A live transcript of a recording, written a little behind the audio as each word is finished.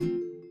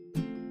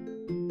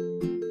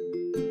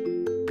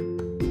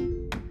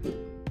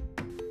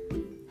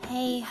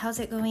how's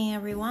it going,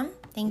 everyone?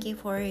 Thank you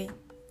for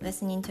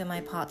listening to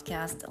my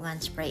podcast,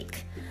 Lunch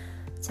Break.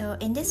 So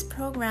in this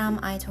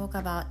program, I talk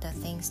about the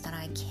things that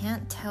I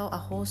can't tell a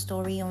whole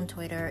story on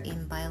Twitter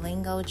in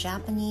bilingual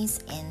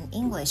Japanese and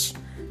English.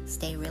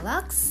 Stay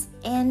relaxed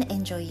and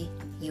enjoy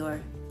your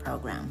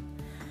program.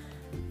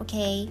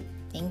 Okay,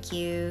 thank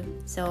you.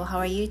 So how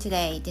are you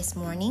today, this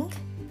morning?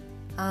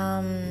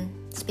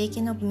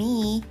 Speaking of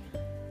me,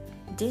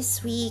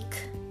 this week,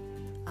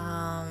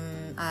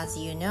 as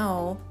you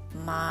know,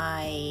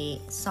 my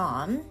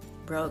son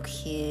broke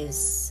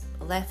his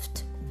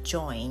left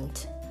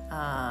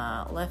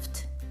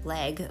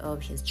leg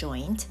of his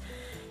joint,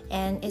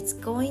 and it's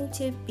going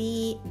to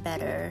be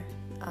better,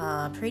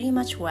 pretty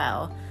much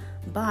well.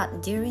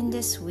 But during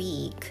this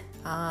week,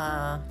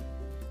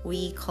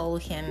 we call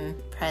him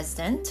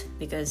President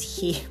because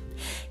he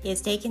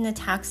is taking a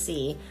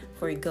taxi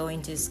for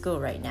going to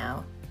school right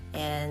now.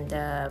 And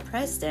our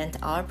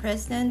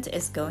president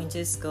is going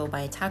to school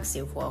by taxi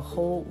for a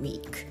whole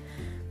week.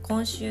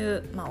 今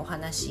週、お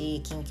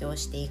話近況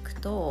していく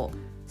と、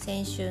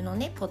先週の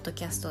ねポッド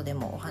キャストで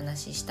もお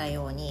話しした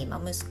ように、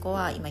息子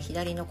は今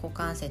左の股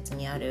関節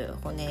にある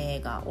骨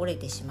が折れ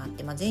てしまっ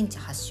て、全治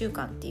8週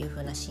間っていう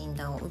風な診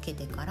断を受け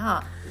てか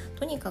ら、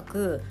とにか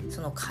く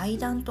その階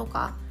段と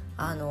か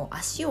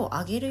足を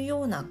上げる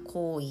ような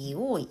行為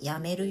をや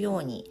めるよ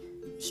うに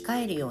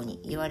控えるように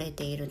言われ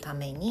ているた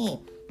め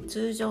に、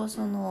通常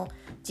その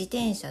自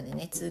転車で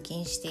ね通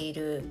勤してい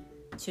る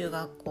中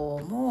学校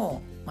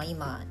も、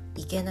今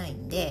行けない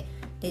んで、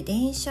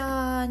電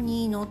車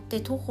に乗って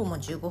徒歩も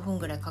15分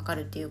ぐらいかか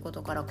るっていうこ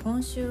とから、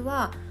今週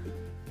は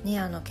ね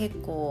結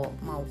構、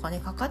お金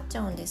かかっち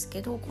ゃうんです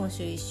けど、今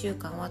週1週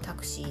間はタ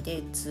クシー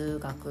で通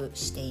学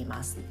してい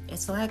ます。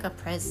 It's like a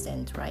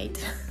president, right?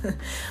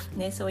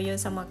 ね、そういう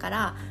様か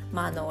ら、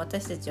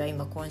私たちは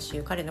今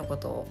週彼のこ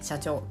とを社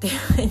長っていう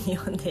ふうに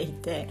呼んでい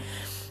て、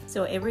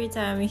So every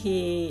time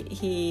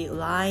he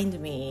lined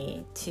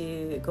me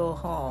to go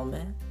home,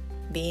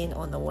 being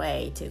on the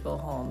way to go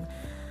home,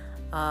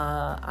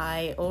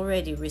 I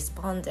already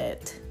responded,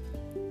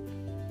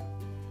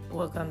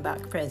 Welcome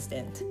back,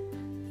 President.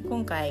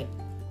 今回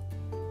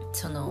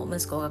その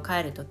息子が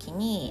帰るとき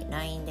に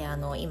LINE で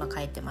今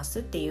帰ってます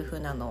っていう風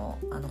なの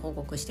を報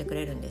告してく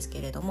れるんです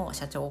けれども、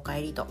社長お帰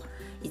りと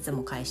いつ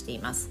も返してい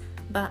ます。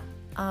But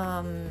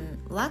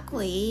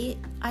luckily,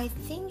 I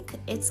think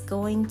it's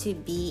going to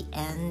be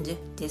end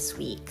this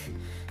week.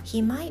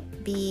 He might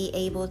be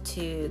able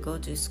to go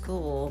to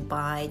school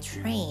by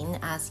train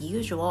as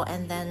usual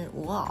and then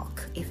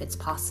walk if it's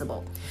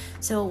possible.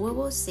 So we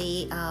will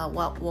see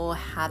what will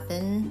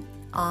happen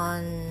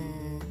on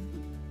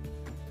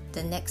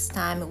the next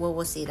time we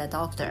will see the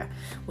doctor,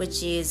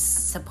 which is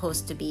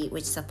supposed to be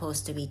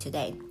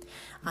today.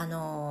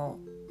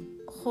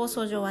 放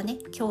送上はね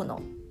今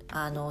日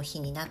の日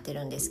になって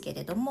るんですけ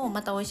れども、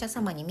またお医者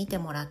様に見て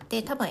もらっ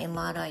て、多分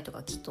MRI と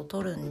かきっと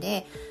取るん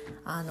で、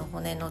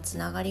骨のつ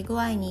ながり具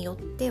合によっ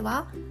て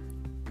は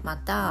ま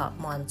た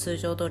もう通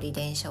常通り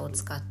電車を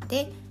使っ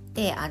て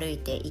で歩い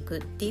ていく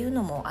っていう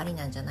のもあり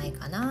なんじゃない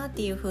かなっ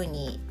ていうふう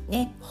に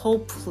ね、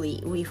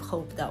Hopefully we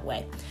hope that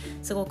way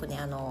すごくね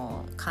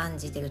感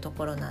じてると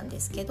ころなんで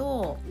すけ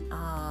ど、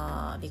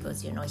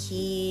because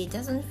he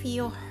doesn't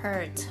feel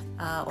hurt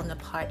on the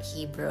part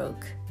he broke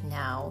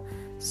now,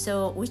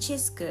 so which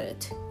is good,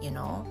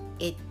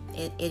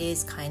 it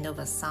is kind of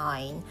a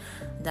sign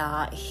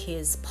that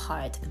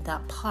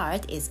that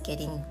part is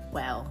getting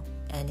well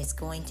and it's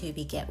going to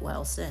be get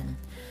well soon.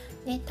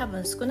 ね、多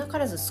分少なか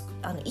らず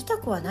痛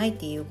くはないっ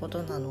ていうこ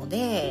となの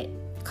で、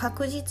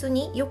確実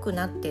に良く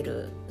なって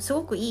る、す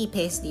ごくいい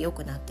ペースで良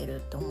くなって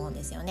ると思うん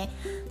ですよね。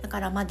だ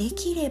からで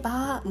きれ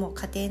ばもう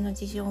家庭の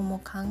事情も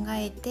考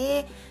え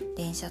て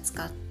電車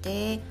使っ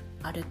て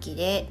歩き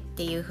でっ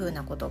ていう風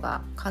なこと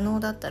が可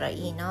能だったら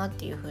いいなっ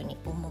ていう風に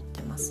思っ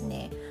てます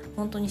ね。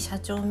本当に社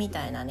長み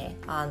たいなね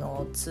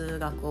通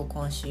学を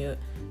今週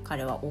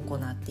彼は行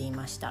ってい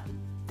ました。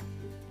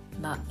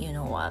But you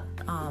know what?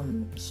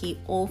 He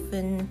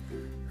often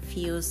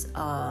feels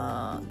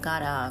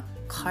got a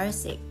car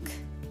sick,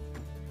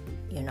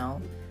 you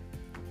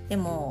で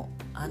も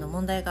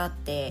問題があっ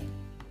て、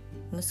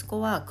息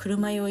子は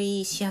車酔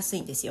いしやす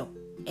いんですよ。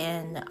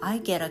And I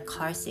get a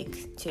car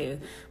sick too.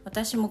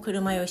 私も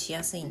車酔いし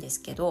やすいんで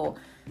すけど、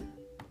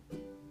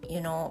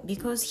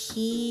because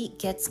he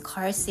gets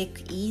car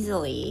sick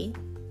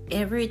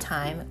easily.Every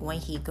time when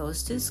he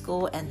goes to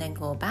school and then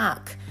go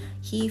back,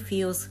 he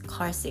feels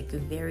car sick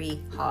very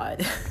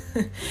hard.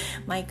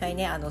 毎回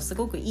ねす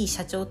ごくいい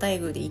社長待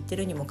遇で行って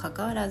るにもか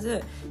かわら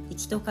ず、行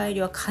きと帰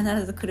りは必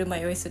ず車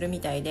酔いする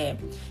みたいで、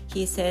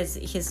He says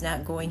he's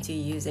not going to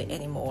use it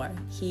anymore.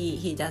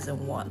 He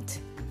doesn't want.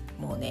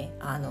 もうね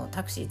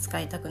タクシー使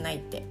いたくないっ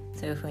て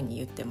そういう風に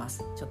言ってま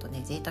す。ちょっと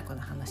ね贅沢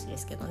な話で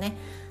すけどね。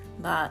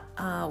But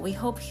we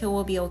hope he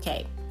will be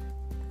okay.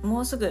 も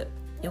うすぐ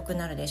良く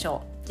なるでし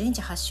ょう。全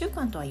治8週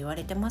間とは言わ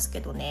れてますけ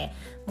どね、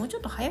もうちょ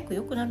っと早く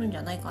良くなるんじ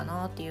ゃないか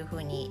なっていう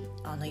風に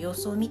様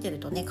子を見てる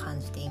とね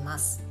感じていま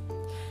す。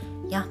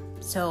Yeah,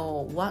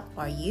 so what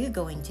are you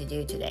going to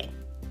do today?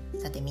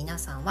 さて皆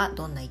さんは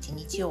どんな一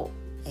日を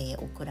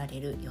送られ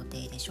る予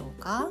定でしょ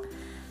うか。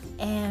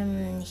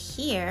And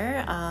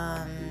here,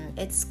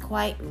 it's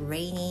quite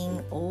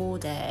raining all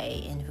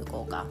day in 福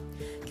岡。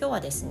今日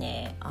はです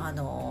ね、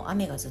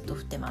雨がずっと降っ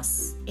てま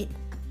す。It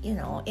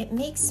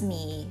makes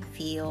me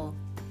feel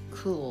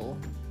cool.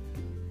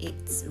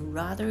 It's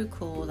rather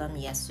cool than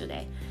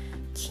yesterday.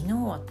 昨日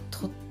は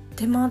とっ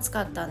ても暑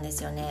かったんで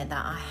すよね。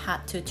That I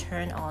had to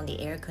turn on the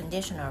air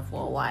conditioner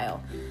for a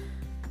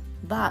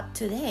while.But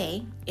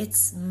today,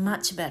 it's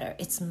much better.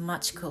 It's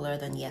much cooler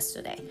than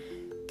yesterday.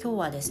 今日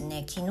はです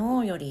ね、昨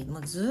日よりも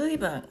ずい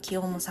ぶん気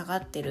温も下が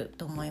ってる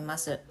と思いま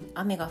す。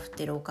雨が降っ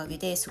てるおかげ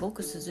ですご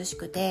く涼し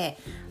くて、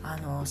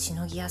し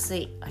のぎやす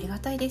い。ありが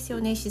たいですよ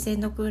ね。自然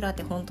のクーラーっ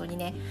て本当に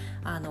ね、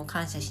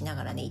感謝しな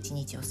がらね、一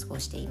日を過ご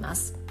していま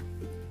す。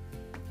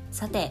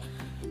さて、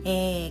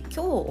今日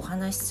お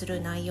話しす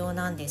る内容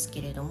なんです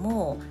けれど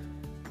も、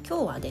今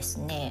日はです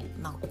ね、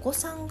お子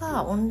さん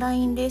がオンラ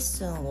インレッ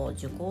スンを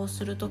受講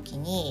するとき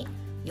に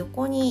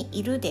横に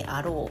いるで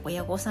あろう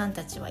親御さん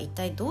たちは一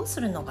体どうす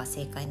るのが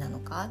正解なの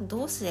か、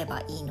どうすれば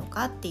いいの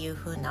かっていう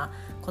ふうな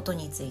こと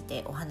につい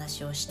てお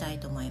話をしたい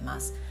と思いま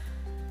す。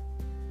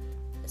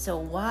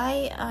So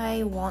why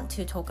I want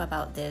to talk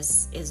about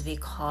this is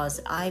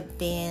because I've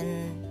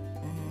been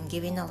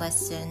giving a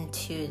lesson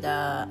to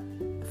the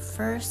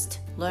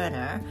first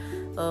learner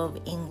of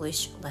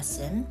English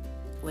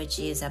lesson,which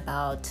is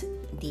about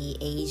the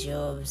age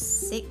of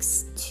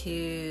 6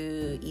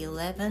 to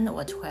 11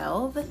 or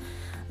 12.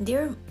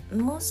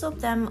 Most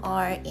of them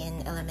are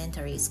in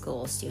elementary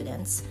school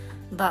students,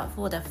 but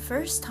for the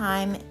first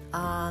time,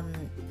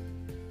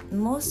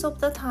 most of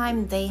the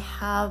time they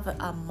have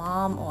a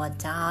mom or a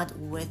dad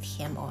with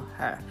him or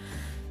her.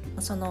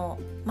その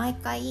毎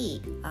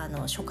回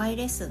初回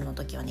レッスンの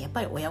時はね、やっ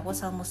ぱり親御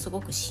さんもすご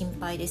く心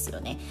配です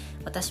よね。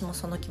私も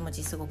その気持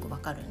ちすごくわ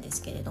かるんで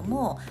すけれど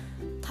も、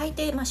大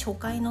抵初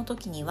回の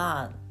時に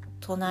は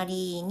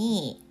隣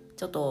に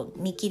ちょっと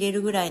見切れ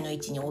るぐらいの位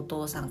置にお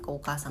父さんかお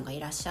母さんがい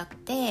らっしゃっ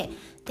て、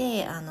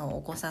で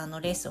お子さんの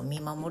レッスンを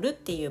見守るっ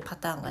ていうパ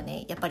ターンが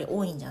ね、やっぱり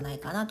多いんじゃない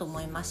かなと思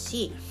います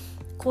し、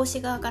講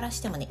師側からし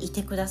てもね、い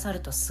てくださる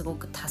とすご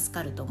く助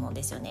かると思うん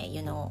ですよね。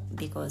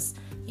Because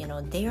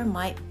there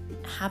might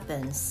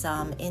happen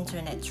some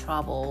internet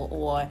trouble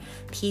or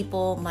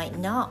people might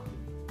not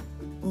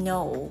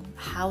know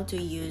how to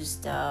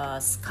use the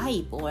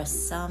Skype or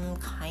some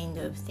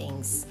kind of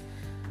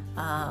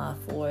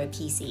things、for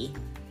PC。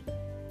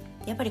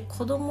やっぱり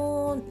子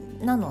供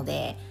なの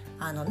で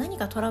何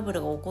かトラブ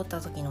ルが起こっ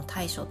た時の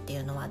対処ってい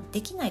うのは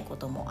できないこ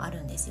ともあ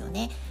るんですよ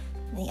ね。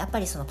やっぱ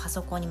りそのパ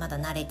ソコンにまだ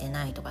慣れて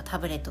ないとか、タ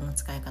ブレットの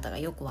使い方が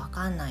よくわ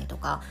かんないと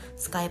か、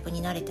スカイプ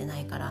に慣れてな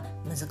いから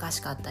難し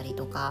かったり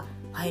とか、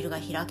ファイルが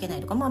開けない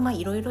とか、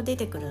いろいろ出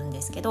てくるん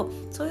ですけど、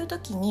そういう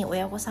時に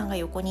親御さんが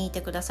横にいて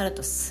くださる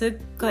とすっ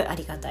ごいあ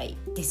りがたい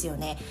ですよ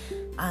ね。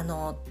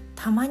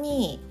たま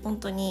に本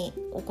当に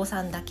お子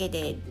さんだけ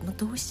で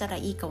どうしたら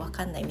いいかわ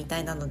かんないみた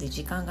いなので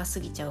時間が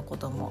過ぎちゃうこ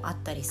ともあっ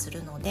たりす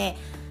るので、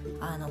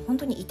本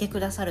当にいて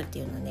くださるって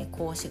いうのはね、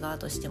講師側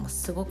としても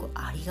すごく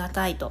ありが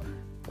たいと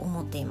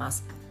思っていま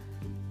す。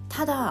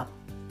ただ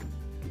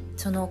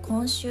その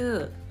今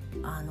週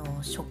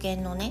初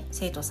見のね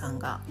生徒さん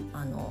が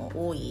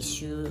多い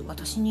週、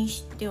私に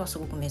してはす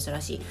ごく珍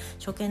しい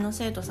初見の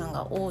生徒さん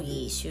が多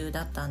い週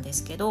だったんで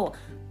すけど、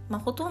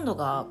ほとんど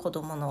が子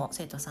どもの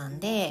生徒さん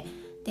で、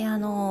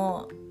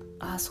そ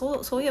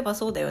ういえば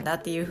そうだよな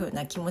っていう風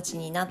な気持ち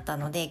になった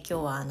ので、今日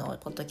は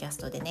ポッドキャス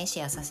トでね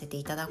シェアさせて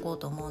いただこう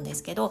と思うんで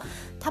すけど、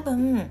多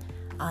分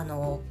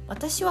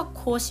私は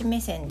講師目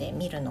線で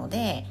見るの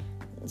で、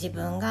自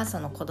分がそ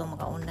の子供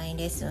がオンライン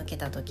レッスンを受け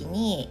た時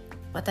に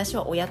私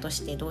は親と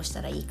してどうし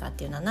たらいいかっ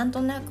ていうのはなんと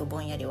なくぼ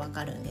んやりわ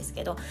かるんです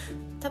けど、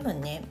多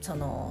分ねそ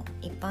の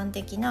一般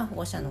的な保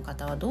護者の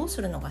方はどう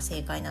するのが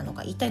正解なの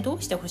か、一体ど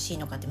うしてほしい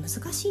のかって難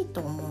しい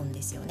と思うん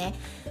ですよね。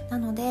な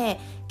ので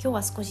今日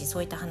は少しそ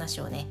ういった話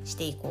をねし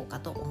ていこうか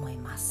と思い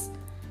ます。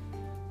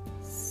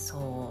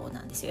そう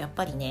なんですよ、やっ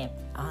ぱりね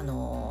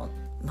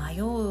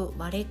迷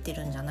われて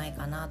るんじゃない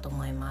かなと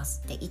思いま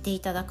す。でいてい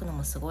ただくの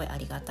もすごいあ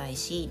りがたい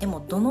し、で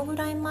もどのぐ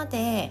らいま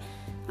で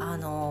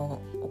お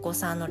子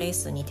さんのレッ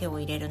スンに手を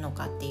入れるの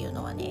かっていう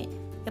のはね、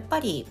やっぱ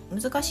り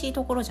難しい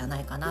ところじゃな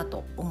いかな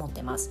と思っ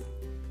てます。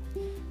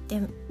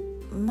で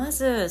ま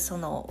ずそ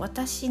の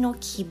私の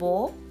希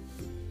望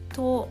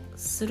と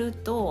する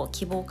と、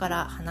希望か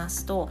ら話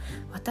すと、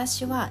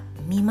私は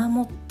見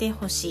守って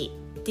ほしい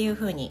っていう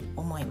ふうに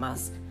思いま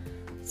す。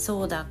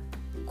So the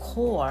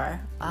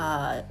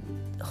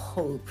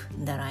core、hope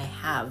that I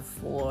have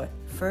for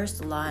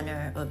first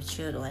learner of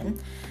children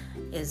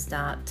is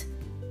that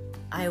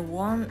I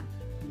want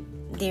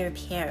their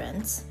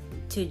parents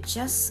to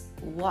just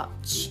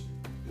watch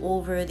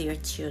over their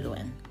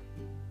children,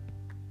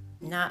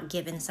 not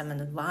giving some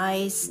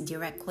advice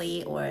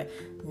directly or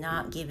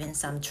not giving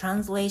some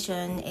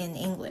translation in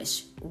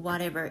English,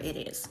 whatever it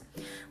is.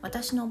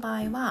 私の場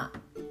合は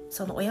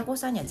その親御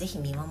さんにはぜひ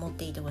見守っ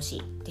ていてほし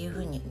いっていうふ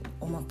うに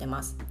思って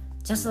ます。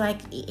Just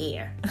like the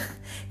air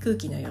空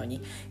気のよう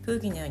に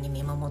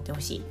見守って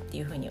ほしいって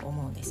いうふうに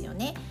思うんですよ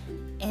ね。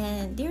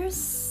And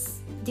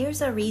there's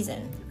there's a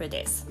reason for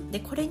this. で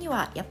これに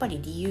はやっぱ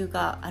り理由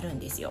があるん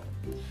ですよ。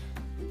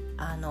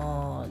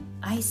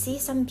I see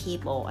some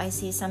people, I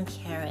see some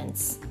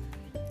parents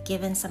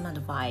giving some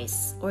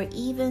advice or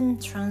even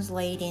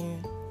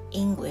translating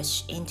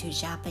English into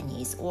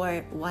Japanese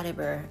or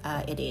whatever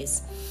it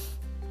is.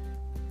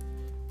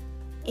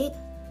 It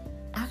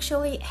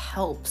actually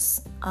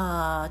helps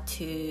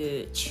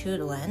to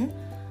children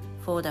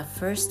for the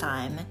first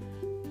time.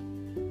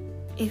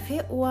 If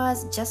it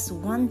was just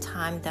one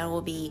time, that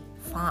will be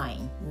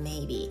fine,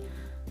 maybe.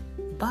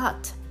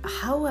 But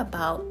how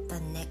about the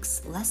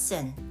next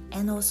lesson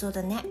and also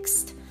the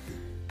next?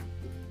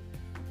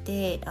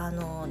 で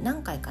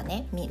何回か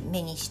ね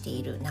目にして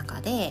いる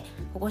中で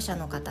保護者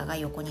の方が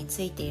横に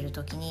ついている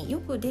時によ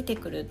く出て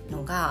くる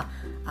のが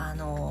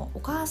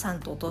お母さん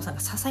とお父さんが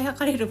ささや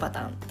かれるパ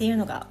ターンっていう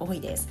のが多い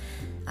です。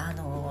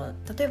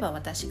例えば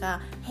私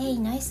が Hey,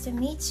 nice to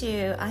meet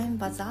you. I'm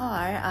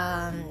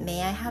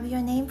Bazaar.、May I have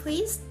your name,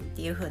 please? っ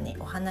ていう風に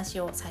お話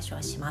を最初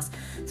はします。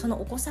そ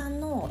のお子さん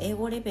の英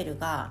語レベル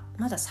が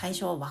まだ最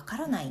初はわか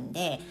らないん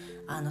で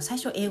最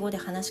初英語で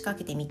話しか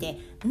けてみてっ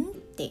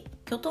て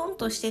きょとん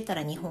としてた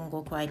ら日本語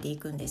を加えてい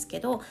くんですけ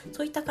ど、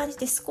そういった感じ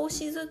で少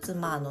しずつ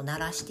慣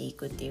らしてい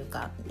くっていう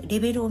かレ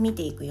ベルを見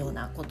ていくよう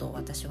なことを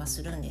私は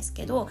するんです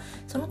けど、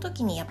その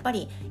時にやっぱ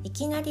りい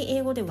きなり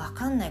英語で分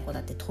かんない子だ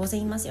って当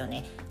然いますよ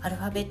ね。アル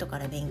ファベットか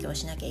ら勉強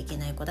しなきゃいけ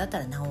ない子だった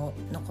らなお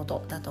のこ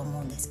とだと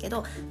思うんですけ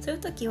ど、そうい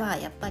う時は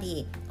やっぱ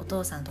りお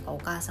父さんとかお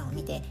母さんを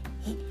見て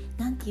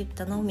なんて言っ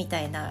たのみ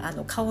たいな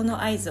顔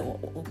の合図を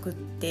送っ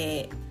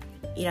て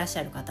いらっし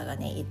ゃる方が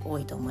ね多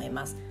いと思い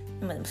ます。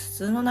でも普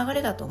通の流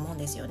れだと思うん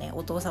ですよね。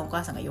お父さんお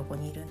母さんが横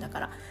にいるんだか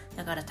ら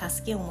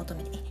助けを求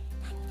めて何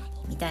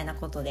みたいな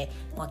ことで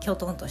きょ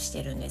とんとし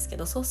てるんですけ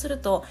ど、そうする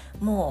と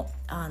も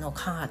う間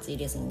髪入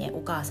れずにね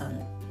お母さ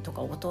んと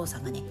かお父さ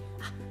んがね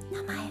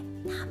名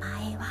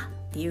前は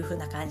っていう風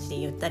な感じで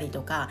言ったり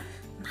とか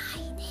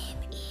My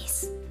name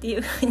is ってい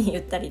う風に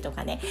言ったりと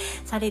かね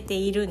されて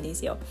いるんで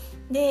すよ。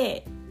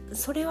で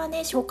それは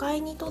ね初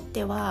回にとっ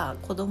ては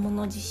子ども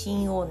の自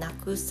信をな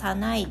くさ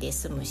ないで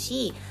済む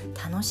し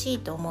楽しい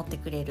と思って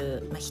くれ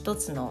る、一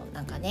つの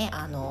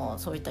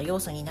そういった要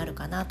素になる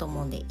かなと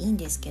思うんでいいん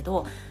ですけ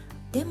ど、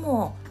で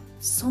も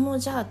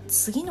じゃあ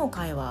次の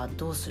回は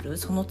どうする、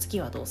その次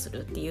はどうす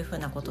るっていうふう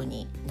なこと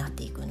になっ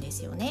ていくんで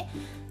すよね。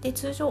で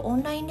通常オ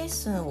ンラインレッ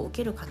スンを受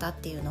ける方っ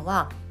ていうの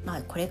は、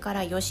これか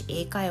らよし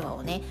英会話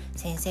をね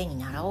先生に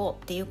習お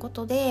うっていうこ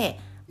とで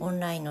オン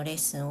ラインのレッ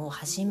スンを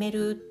始め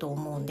ると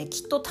思うんで、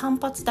きっと単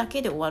発だ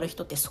けで終わる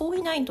人ってそう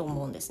いないと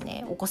思うんです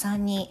ね。お子さ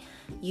んに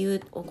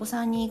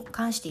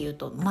関して言う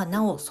と、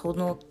なおそ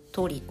の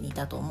通り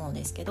だと思うん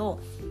ですけど、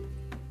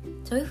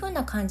そういう風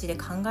な感じで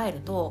考え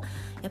ると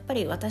やっぱ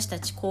り私た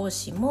ち講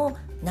師も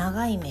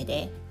長い目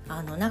で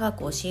長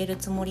く教える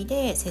つもり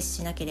で接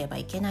しなければ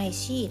いけない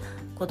し、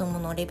子ども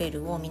のレベ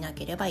ルを見な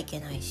ければいけ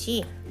ない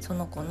し、そ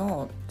の子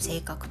の性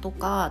格と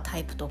かタ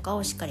イプとか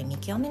をしっかり見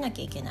極めな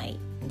きゃいけない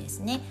んです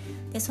ね。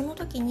でその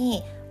時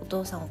にお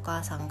父さんお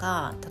母さん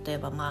が例え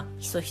ば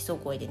ひそひそ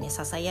声でね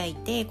ささやい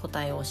て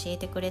答えを教え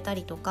てくれた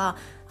りとか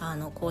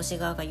講師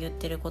側が言っ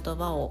てる言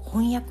葉を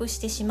翻訳し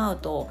てしまう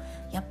と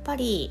やっぱ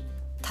り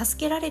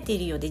助けられてい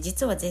るようで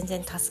実は全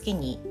然助け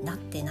になっ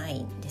てな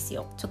いんです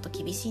よ。ちょっと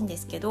厳しいんで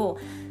すけど、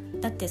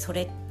だってそ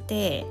れっ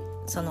て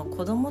その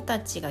子供た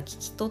ちが聞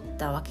き取っ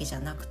たわけじゃ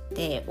なく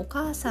てお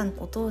母さん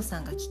お父さ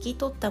んが聞き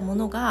取ったも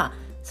のが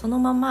その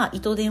まま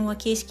糸電話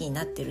形式に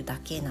なってるだ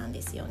けなん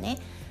ですよね。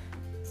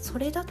そ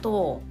れだ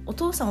とお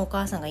父さんお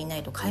母さんがいな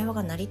いと会話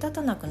が成り立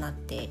たなくなっ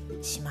て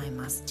しまい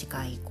ます、次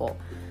回以降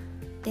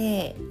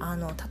で。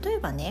例え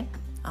ばね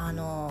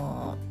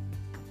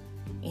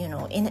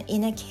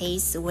in a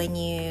case when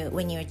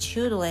your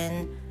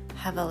children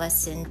have a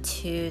lesson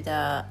to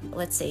the,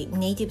 let's say,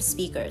 native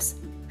speakers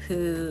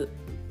who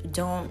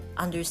don't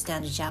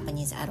understand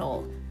Japanese at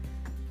all,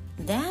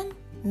 then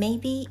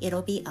maybe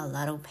it'll be a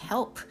lot of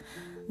help.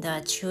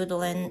 The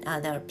children,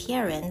 the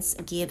parents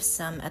give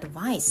some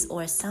advice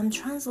or some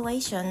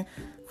translation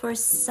for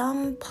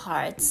some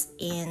parts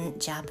in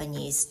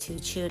Japanese to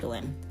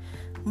children.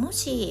 も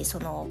しそ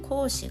の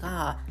講師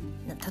が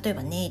例え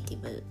ばネイテ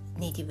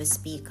ィブ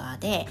スピーカー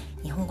で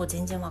日本語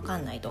全然わか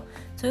んないと、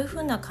そういう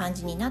風な感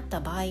じになっ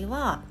た場合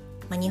は、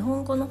日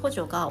本語の補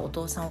助がお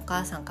父さんお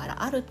母さんか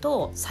らある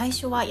と最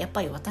初はやっ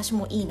ぱり私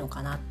もいいの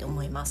かなって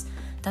思います。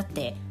だっ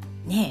て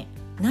ね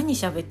何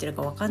喋ってる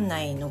かわかん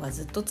ないのが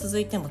ずっと続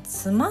いても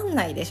つまん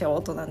ないでしょ、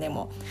大人で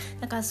も。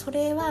だからそ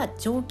れは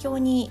状況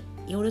に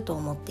よると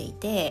思ってい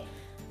て、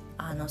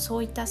そ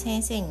ういった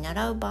先生に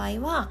習う場合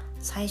は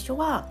最初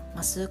は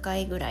数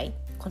回ぐらい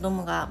子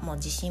供がもう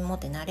自信持っ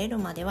て慣れる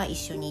までは一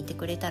緒にいて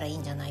くれたらいい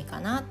んじゃないか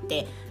なっ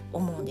て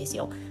思うんです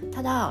よ。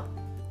ただ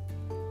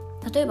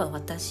例えば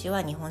私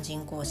は日本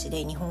人講師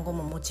で日本語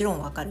ももちろ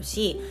んわかる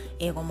し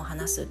英語も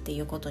話すってい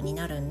うことに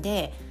なるん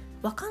で、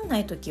わかんな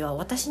いときは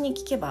私に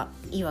聞けば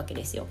いいわけ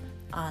ですよ。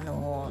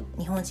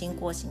日本人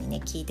講師に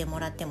ね聞いても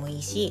らってもい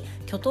いし、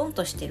きょとん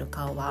としてる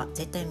顔は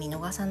絶対見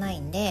逃さない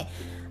んで、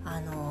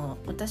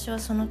私は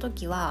その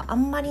時はあ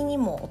んまりに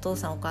もお父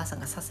さんお母さん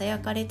がささや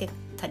かれて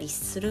たり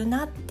する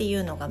なってい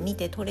うのが見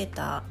て取れ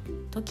た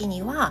時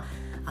には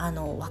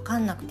分か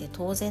んなくて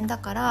当然だ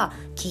から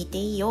聞いて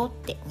いいよ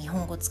って、日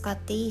本語使っ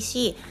ていい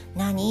し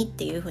何っ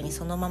ていう風に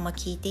そのまま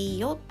聞いていい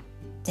よ、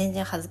全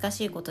然恥ずか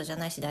しいことじゃ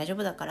ないし大丈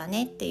夫だから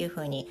ねっていう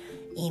風に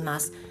言いま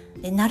す。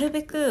でなる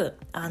べく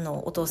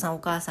お父さんお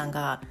母さん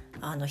が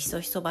ひそ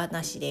ひそ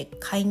話で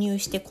介入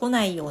してこ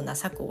ないような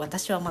策を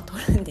私は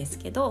取るんです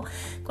けど、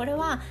これ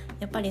は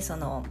やっぱり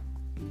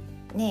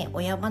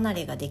親離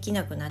れができ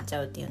なくなっち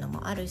ゃうっていうの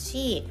もある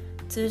し、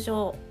通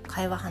常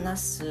会話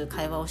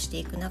をして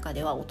いく中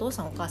ではお父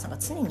さんお母さんが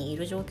常にい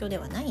る状況で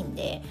はないん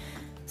で、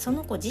そ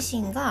の子自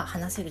身が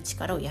話せる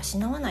力を養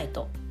わない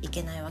とい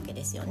けないわけ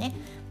ですよね。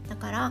だ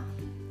から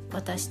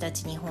私た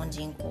ち日本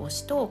人講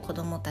師と子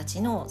どもた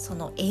ちのそ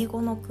の英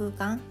語の空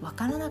間、分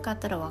からなかっ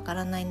たら分か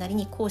らないなり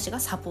に講師が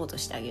サポート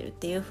してあげるっ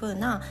ていう風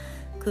な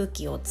空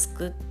気を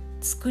作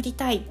り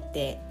たいっ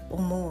て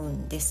思う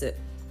んです。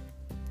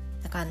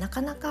だからな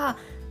かなか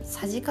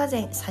さじ加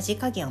減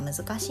は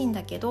難しいん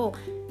だけど、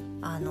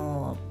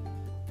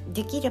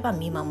できれば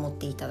見守っ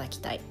ていただき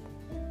たい。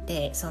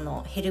でそ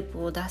のヘル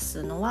プを出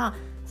すのは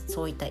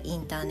そういったイ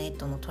ンターネッ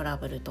トのトラ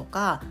ブルと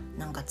か、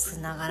なんかつ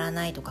ながら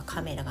ないとか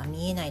カメラが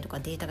見えないとか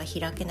データが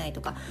開けない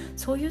とか、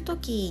そういう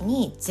時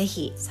にぜ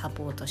ひサ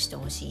ポートして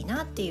ほしい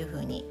なっていうふ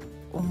うに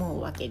思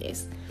うわけで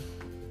す。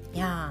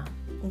Yeah,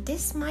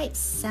 this might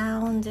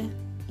sound,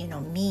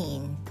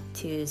 mean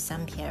to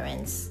some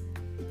parents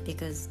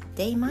because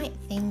they might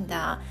think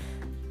that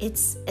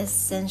it's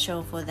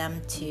essential for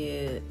them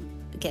to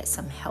get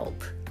some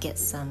help, get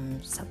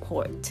some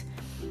support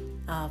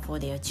for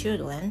their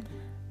children,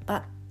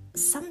 but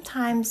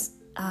sometimes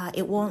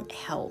it won't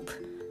help,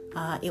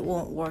 it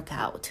won't work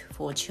out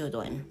for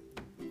children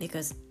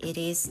because it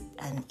is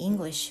an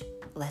English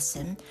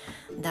lesson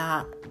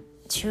that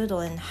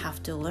children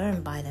have to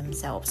learn by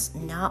themselves,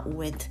 not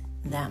with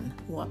them,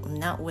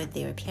 not with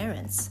their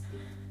parents.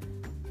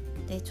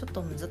 でちょっ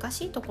と難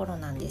しいところ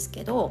なんです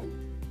けど、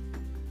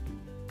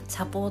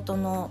サポート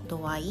の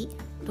度合い、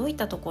どういっ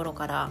たところ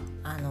から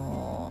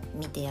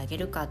見てあげ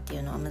るかってい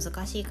うのは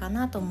難しいか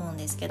なと思うん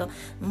ですけど、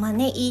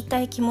言い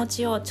たい気持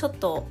ちをちょっ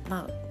と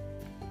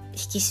引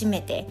き締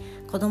めて、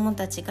子ども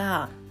たち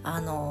が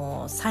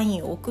サイ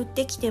ンを送っ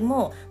てきて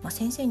も、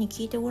先生に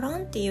聞いてごら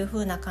んっていう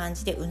風な感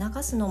じで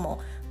促すのも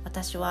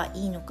私は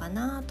いいのか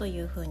なと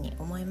いうふうに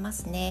思いま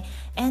すね。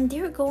And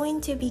they're going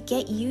to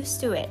get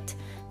used to it.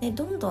 で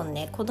どんどん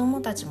ね子ど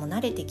もたちも慣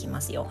れてきま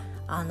すよ。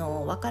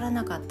分から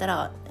なかった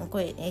らこ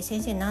れ、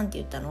先生なんて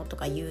言ったのと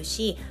か言う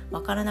し、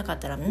分からなかっ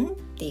たらんっ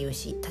て言う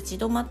し、立ち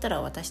止まったら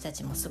私た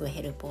ちもすぐ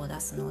ヘルプを出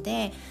すの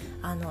で、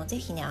ぜ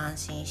ひね安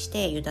心し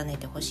て委ね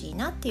てほしい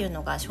なっていう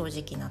のが正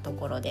直なと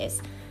ころで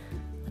す。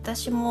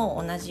私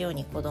も同じよう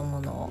に子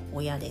供の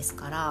親です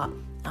から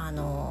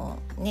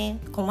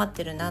困っ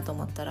てるなと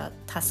思ったら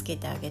助け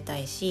てあげた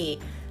いし、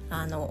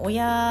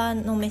親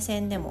の目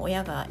線でも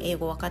親が英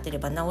語分かってれ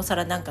ばなおさ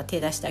らなんか手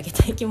出してあげ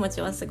たい気持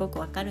ちはすごく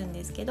分かるん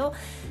ですけど、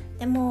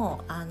で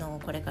も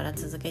これから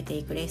続けて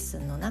いくレッス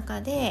ンの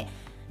中で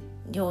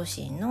両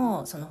親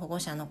のその保護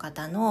者の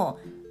方の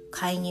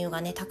介入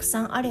がねたく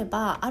さんあれ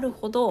ばある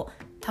ほど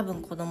多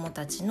分子ども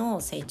たちの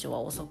成長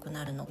は遅く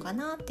なるのか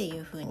なってい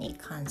うふうに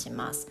感じ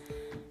ます。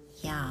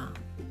Yeah,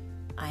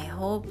 I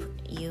hope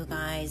you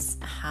guys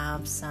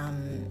have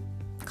some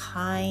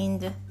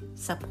kind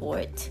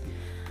support,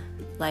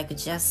 like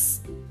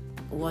just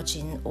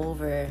watching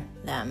over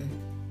them,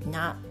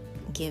 not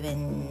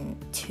giving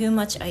too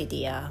much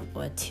idea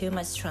or too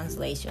much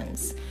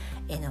translations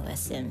in a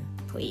lesson,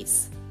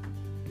 please.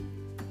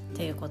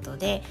 ということ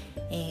で、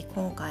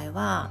今回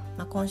は、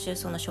今週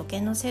その初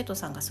見の生徒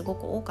さんがすご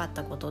く多かっ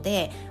たこと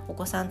で、お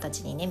子さんた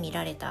ちにね見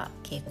られた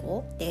傾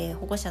向で、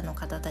保護者の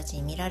方たち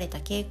に見られた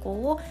傾向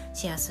を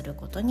シェアする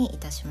ことにい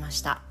たしま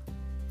した。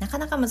なか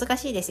なか難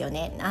しいですよ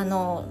ね。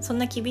そん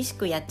な厳し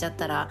くやっちゃっ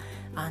たら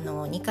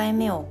2回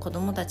目を子ど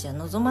もたちは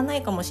望まな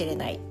いかもしれ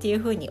ないっていう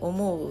ふうに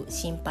思う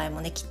心配も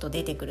ねきっと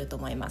出てくると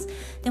思います。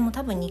でも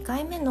多分2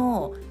回目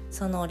の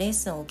そのレッ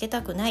スンを受け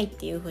たくないっ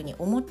ていうふうに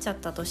思っちゃっ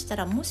たとした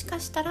ら、もし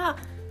かしたら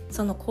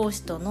その講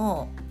師と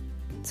の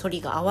反り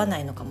が合わな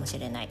いのかもし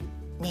れない、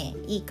ね、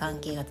いい関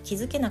係が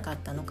築けなかっ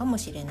たのかも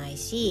しれない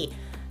し、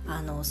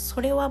そ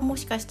れはも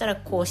しかしたら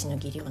講師の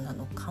技量な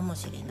のかも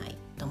しれない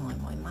と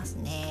思います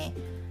ね。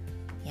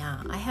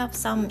Yeah, I have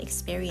some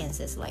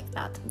experiences like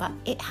that, but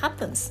it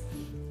happens.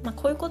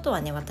 こういうことは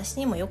ね私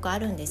にもよくあ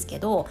るんですけ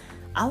ど、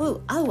合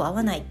う合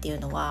わないっていう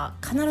のは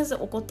必ず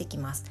起こってき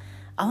ます。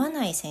合わ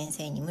ない先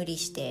生に無理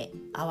して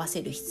合わ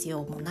せる必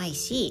要もない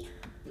し、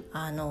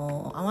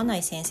合わな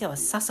い先生は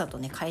さっさと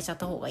ね変えちゃっ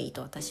た方がいい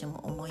と私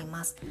も思い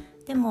ます。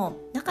でも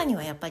中に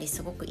はやっぱり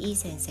すごくいい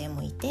先生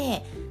もい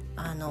て、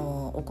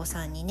お子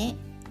さんにね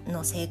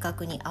の性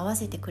格に合わ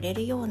せてくれ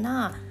るよう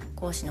な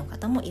講師の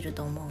方もいる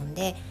と思うん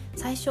で、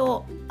最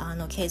初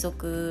継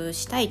続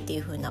したいってい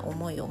う風な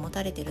思いを持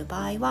たれている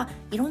場合は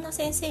いろんな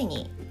先生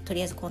にと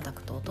りあえずコンタ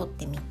クトを取っ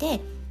てみ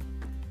て、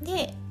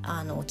で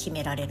決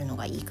められるの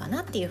がいいか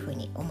なっていう風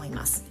に思い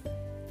ます。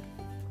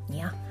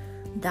Yeah,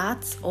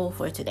 that's all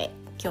for today.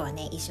 今日は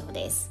ね以上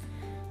です。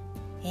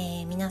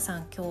皆さ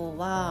ん今日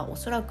はお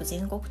そらく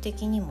全国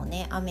的にも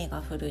ね雨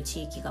が降る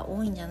地域が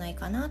多いんじゃない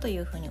かなとい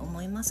うふうに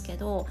思いますけ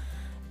ど、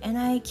And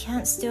I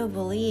can't still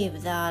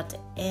believe that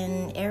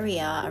an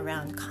area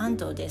around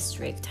Kanto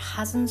district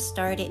hasn't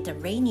started the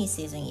rainy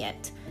season yet.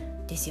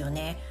 ですよ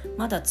ね。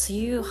まだ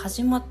梅雨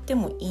始まって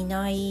もい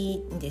ない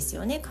んです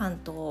よね、関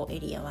東エ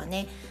リアは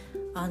ね。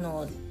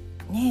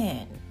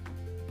ねえ、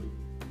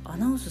ア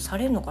ナウンスさ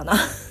れるのかな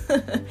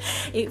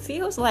It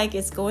feels like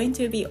it's going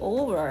to be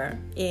over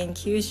in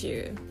九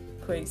州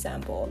for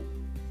example。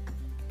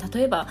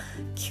 例えば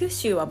九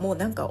州はもう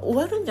なんか終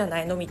わるんじゃ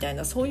ないのみたい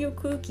な、そういう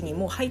空気に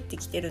もう入って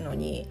きてるの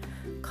に、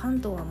関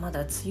東はま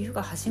だ梅雨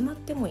が始まっ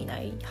てもいな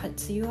い、梅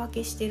雨明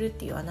けしてるっ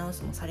ていうアナウン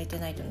スもされて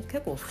ないというのは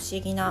結構不思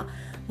議な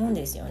もん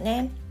ですよ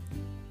ね。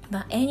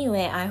But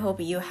anyway, I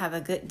hope you have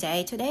a good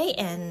day today,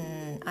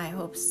 and I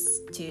hope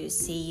to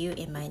see you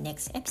in my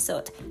next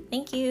episode.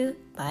 Thank you.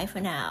 Bye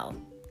for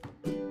now.